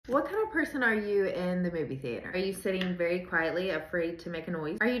What kind of person are you in the movie theater? Are you sitting very quietly, afraid to make a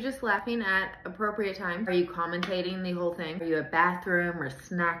noise? Are you just laughing at appropriate times? Are you commentating the whole thing? Are you a bathroom or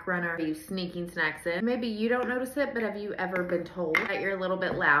snack runner? Are you sneaking snacks in? Maybe you don't notice it, but have you ever been told that you're a little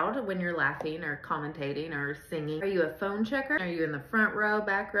bit loud when you're laughing or commentating or singing? Are you a phone checker? Are you in the front row,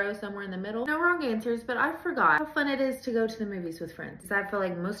 back row, somewhere in the middle? No wrong answers, but I forgot how fun it is to go to the movies with friends. Because I feel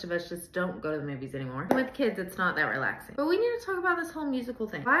like most of us just don't go to the movies anymore. And with kids, it's not that relaxing. But we need to talk about this whole musical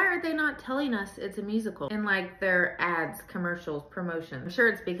thing. Why are they not telling us it's a musical in like their ads, commercials, promotions? I'm sure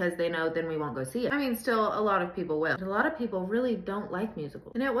it's because they know then we won't go see it. I mean, still a lot of people will. But a lot of people really don't like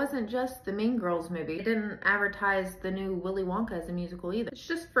musicals. And it wasn't just the Mean Girls movie. They didn't advertise the new Willy Wonka as a musical either. It's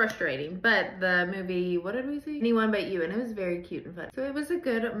just frustrating. But the movie, what did we see? Anyone But You, and it was very cute and fun. So it was a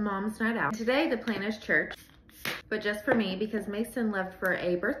good mom's night out. Today the plan is church, but just for me because Mason left for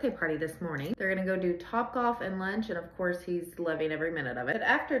a birthday party this morning. They're gonna go do Topgolf and lunch, and of course he's loving every minute of it. But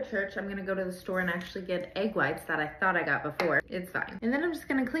after church, I'm gonna go to the store and actually get egg whites that I thought I got before. It's fine. And then I'm just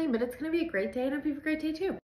gonna clean, but it's gonna be a great day, and I hope you have a great day too.